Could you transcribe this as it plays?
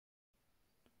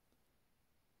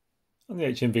On the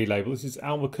HMV label, this is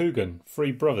Alma Coogan,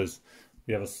 Three Brothers.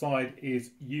 The other side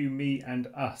is You, Me and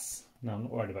Us. Now, I'm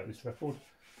not worried about this record,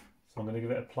 so I'm going to give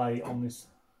it a play on this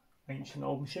ancient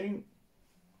old machine.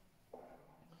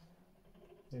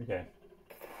 Here we go.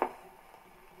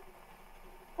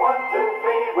 1, 2,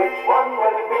 3, which one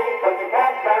will it be? 'Cause you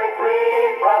can't marry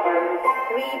three brothers.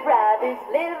 Three brothers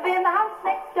live in the house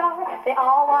next door. They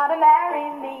all want to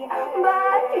marry me,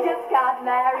 but you just can't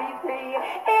marry three.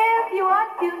 If you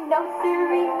want to know,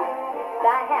 siree,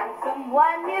 the handsome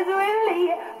one is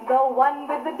Willie, the one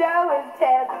with the dough is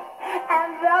Ted, and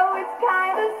though it's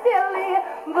kind of silly,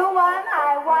 the one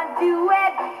I want to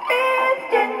wed is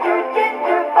Ginger,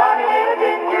 Ginger, funny little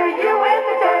Ginger, you with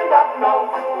the turned up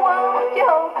nose. Won't you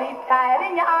hold me tight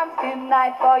in your arms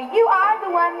tonight, for you are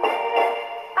the one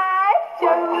I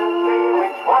chose.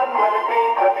 Which one will it be?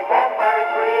 'Cause you can't marry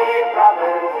three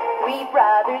brothers. Three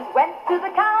brothers went to the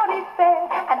county fair,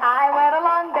 and I went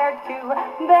along there too.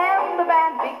 Then the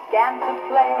band began to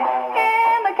play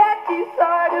in a catchy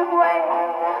sort of way.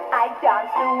 I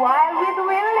danced a while with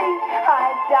Willie, I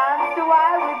danced a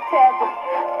while with Ted,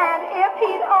 and if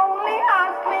he'd only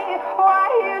asked me, why,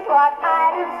 here's what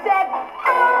I'd have said.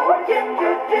 Oh,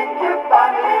 Ginger, Ginger,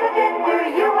 funny little Ginger,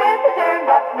 you with the turned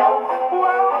up nose.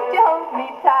 Won't you hold me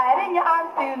tight in your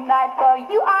arms tonight, for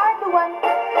you are the one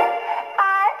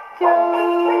I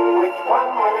chose. Which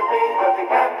one will it be? 'Cause you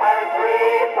can't marry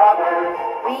three brothers.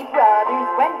 Three brothers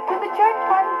went to the church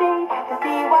one day to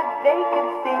see what they could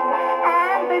see,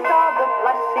 and they saw the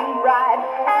blushing bride,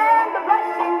 and the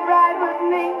blushing bride was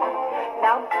me.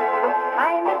 Now two looked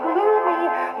kind of gloomy,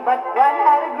 but one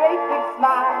had a great big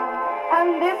smile,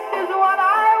 and this is what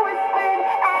I whispered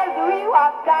as we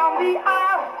walked down the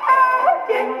aisle. Oh,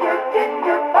 Ginger,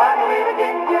 Ginger, funny little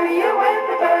Ginger, you with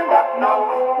the turned up nose.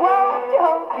 Won't you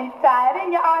hold me tight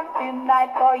in your arms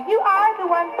tonight, for you are the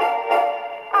one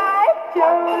I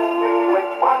chose.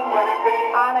 Which one will it be?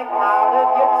 On account